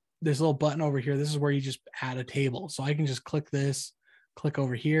then this little button over here, this is where you just add a table. So I can just click this, click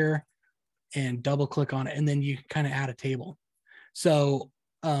over here, and double click on it, and then you kind of add a table. So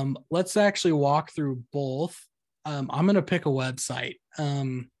let's actually walk through both. I'm going to pick a website. Let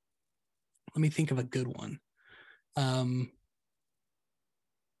me think of a good one.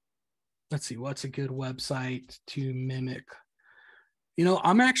 Let's see, what's a good website to mimic?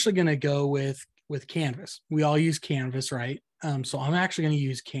 I'm actually going to go with with Canvas. We all use Canvas, right? So I'm actually going to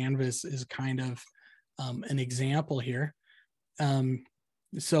use Canvas as kind of an example here.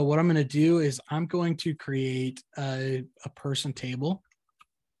 So what I'm going to do is I'm going to create a person table.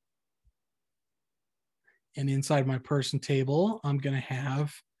 And inside my person table, I'm going to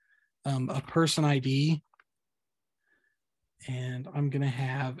have a person ID. And I'm going to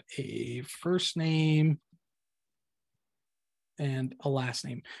have a first name and a last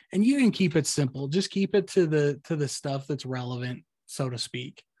name. And you can keep it simple. Just keep it to the stuff that's relevant, so to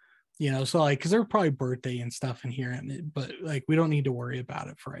speak. You know, so like, because there's probably birthday and stuff in here, but like we don't need to worry about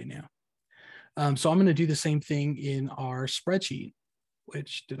it for right now. So I'm going to do the same thing in our spreadsheet,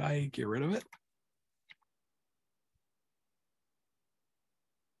 which did I get rid of it?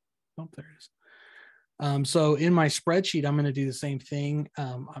 Oh, there it is. So in my spreadsheet, I'm going to do the same thing.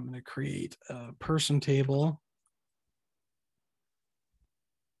 I'm going to create a person table.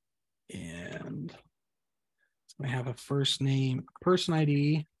 And it's going to have a first name, person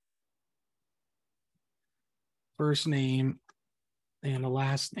ID, first name, and a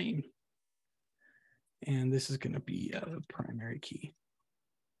last name. And this is going to be a primary key.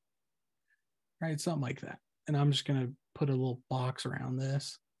 Right, something like that. And I'm just going to put a little box around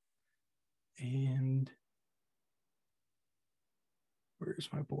this. And where's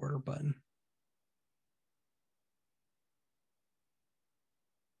my border button?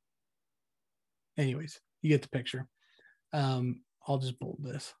 Anyways, you get the picture. I'll just bold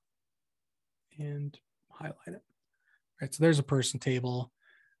this and highlight it. All right, so there's a person table.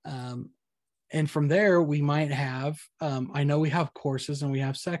 And from there, we might have, I know we have courses and we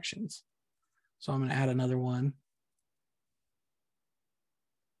have sections. So I'm going to add another one.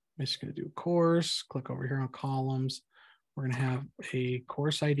 I'm just going to do a course, click over here on columns. We're going to have a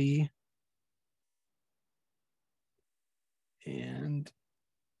course ID and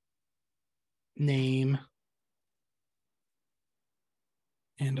name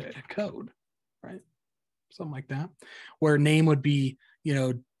and a code, right? Something like that, where name would be, you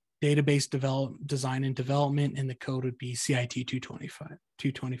know, database design and development, and the code would be CIT225,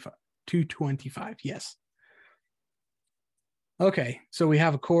 225. Yes. Okay, so we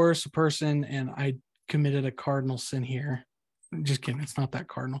have a course, a person, and I committed a cardinal sin here. Just kidding, it's not that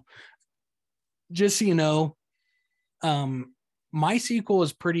cardinal. Just so you know, MySQL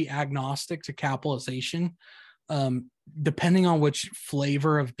is pretty agnostic to capitalization, depending on which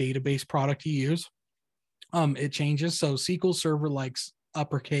flavor of database product you use. It changes. So SQL Server likes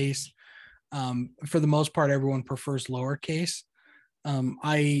uppercase. For the most part, everyone prefers lowercase.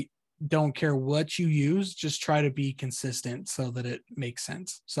 I don't care what you use, just try to be consistent so that it makes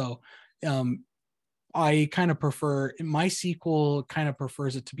sense. So I kind of prefer, MySQL kind of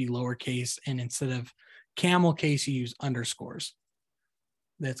prefers it to be lowercase, and instead of camel case, you use underscores.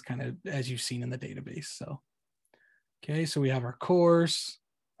 That's kind of as you've seen in the database. So, okay, so we have our course.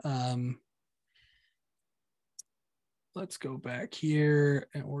 Let's go back here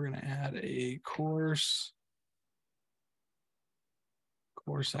and we're going to add a course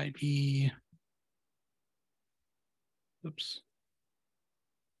ID. Oops.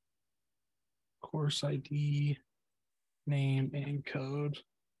 Course ID, name, and code.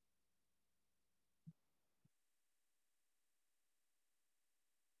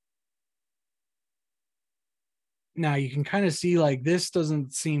 Now you can kind of see like this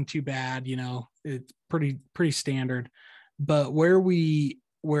doesn't seem too bad, you know, it's pretty standard. But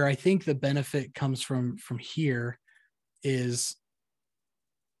where I think the benefit comes from here is,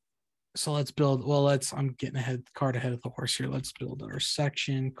 so let's build, well, I'm getting cart ahead of the horse here. Let's build our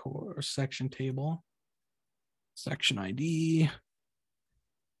section table, section ID.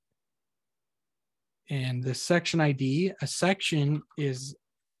 And the section ID, a section is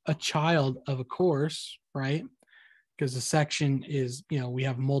a child of a course, right? Because the section is, you know, we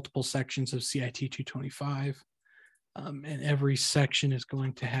have multiple sections of CIT225. And every section is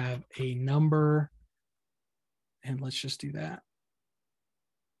going to have a number. And let's just do that.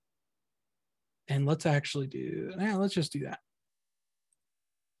 And let's actually do, let's just do that.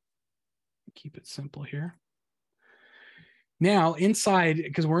 Keep it simple here. Now inside,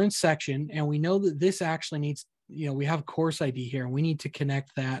 because we're in section and we know that this actually needs, you know, we have course ID here and we need to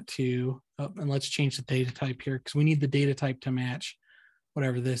connect that to, and let's change the data type here because we need the data type to match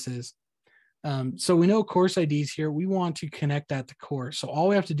whatever this is. So we know course IDs here. We want to connect that to course. So all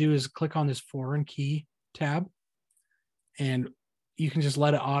we have to do is click on this foreign key tab and you can just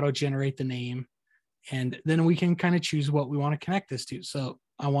let it auto generate the name. And then we can kind of choose what we want to connect this to. So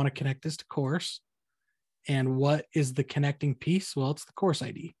I want to connect this to course. And what is the connecting piece? Well, it's the course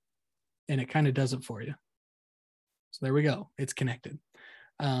ID. And it kind of does it for you. So there we go. It's connected.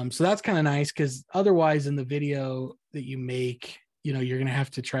 So that's kind of nice, because otherwise in the video that you make, you're going to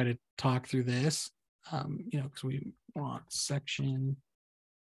have to try to talk through this, because we want section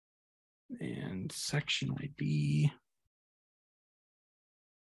and section ID,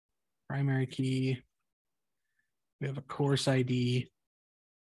 primary key. We have a course ID,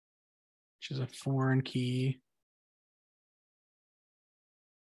 which is a foreign key.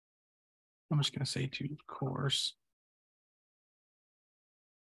 I'm just going to say to course.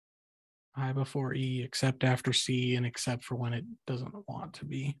 I before E, except after C, and except for when it doesn't want to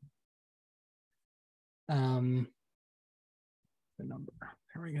be. The number,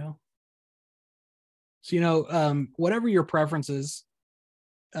 there we go. So, whatever your preference is,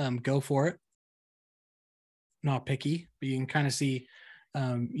 go for it. Not picky, but you can kind of see,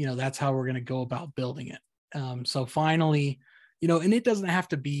 that's how we're going to go about building it. So finally, and it doesn't have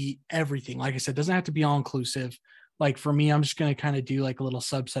to be everything. Like I said, it doesn't have to be all inclusive. Like for me, I'm just going to kind of do like a little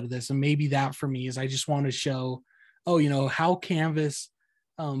subset of this. And maybe that for me is I just want to show, how Canvas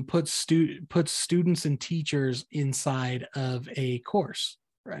puts students and teachers inside of a course,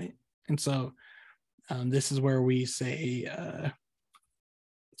 right? And so this is where we say,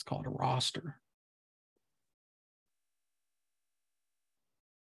 it's called a roster.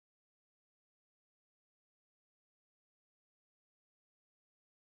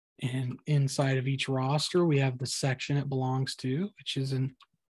 And inside of each roster, we have the section it belongs to, which is an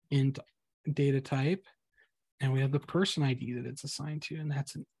int data type. And we have the person ID that it's assigned to, and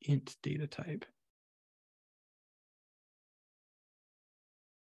that's an int data type.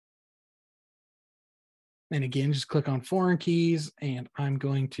 And again, just click on foreign keys, and I'm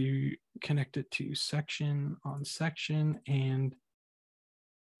going to connect it to section on section and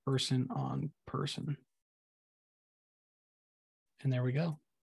person on person. And there we go.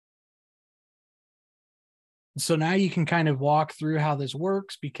 So now you can kind of walk through how this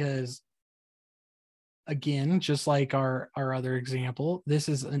works, because again, just like our other example, this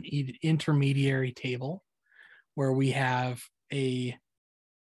is an intermediary table where we have a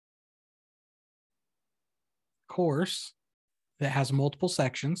course that has multiple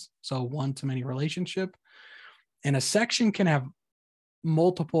sections. So one-to-many relationship, and a section can have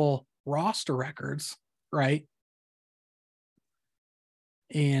multiple roster records, right?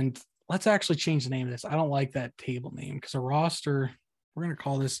 And let's actually change the name of this. I don't like that table name, because a roster, we're going to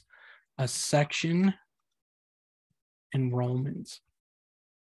call this a section enrollment.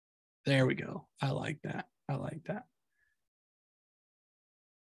 There we go. I like that. I like that.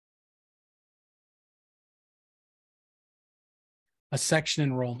 A section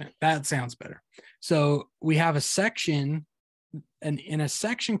enrollment. That sounds better. So we have a section, and in a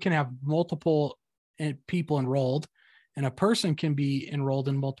section can have multiple people enrolled, and a person can be enrolled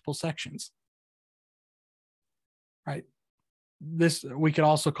in multiple sections. Right. We could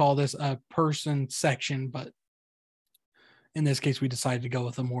also call this a person section, but in this case, we decided to go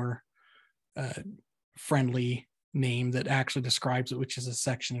with a more friendly name that actually describes it, which is a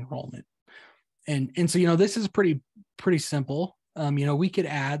section enrollment. And so, this is pretty simple. We could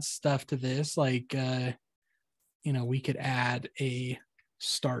add stuff to this, like, we could add a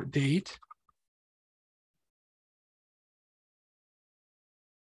start date.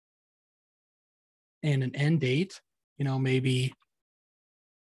 And an end date. Maybe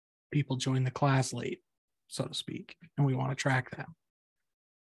people join the class late, so to speak, and we want to track that.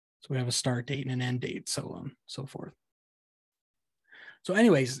 So we have a start date and an end date, so on, so forth. So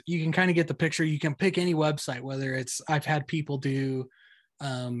anyways, you can kind of get the picture. You can pick any website, whether it's, I've had people do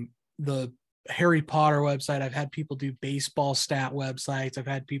the Harry Potter website. I've had people do baseball stat websites. I've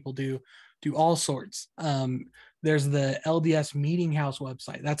had people do all sorts. There's the LDS Meeting House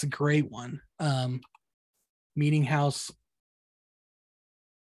website. That's a great one. Meeting House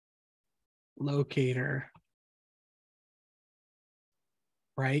locator,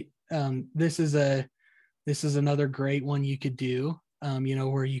 right? This is another great one you could do,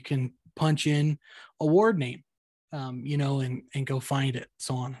 where you can punch in a ward name, and go find it,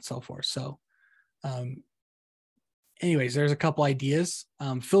 so on and so forth. So anyways, there's a couple ideas.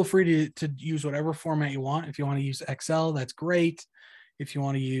 Feel free to use whatever format you want. If you want to use Excel, that's great. If you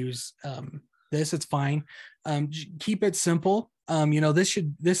want to use this, it's fine. Keep it simple. This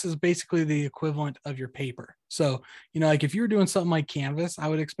is basically the equivalent of your paper. So, like if you're doing something like Canvas, I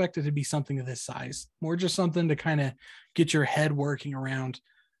would expect it to be something of this size, more just something to kind of get your head working around,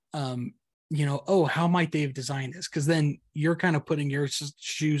 how might they have designed this? Because then you're kind of putting your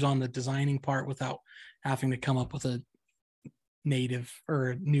shoes on the designing part without having to come up with a native or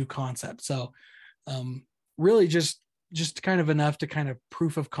a new concept. So really just kind of enough to kind of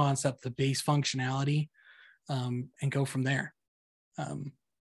proof of concept the base functionality, and go from there.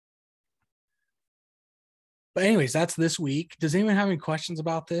 But anyways, that's this week. Does anyone have any questions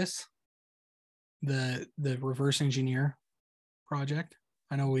about this? The reverse engineer project?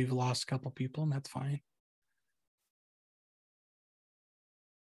 I know we've lost a couple people, and that's fine.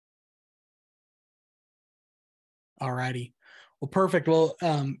 All righty. Well, perfect. Well,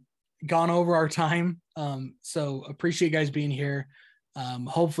 gone over our time. So appreciate you guys being here.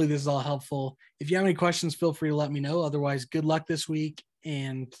 Hopefully this is all helpful. If you have any questions, feel free to let me know. Otherwise, good luck this week,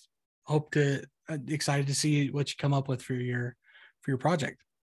 and hope to excited to see what you come up with for your project.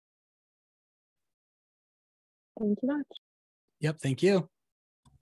 Thank you much. Yep. Thank you.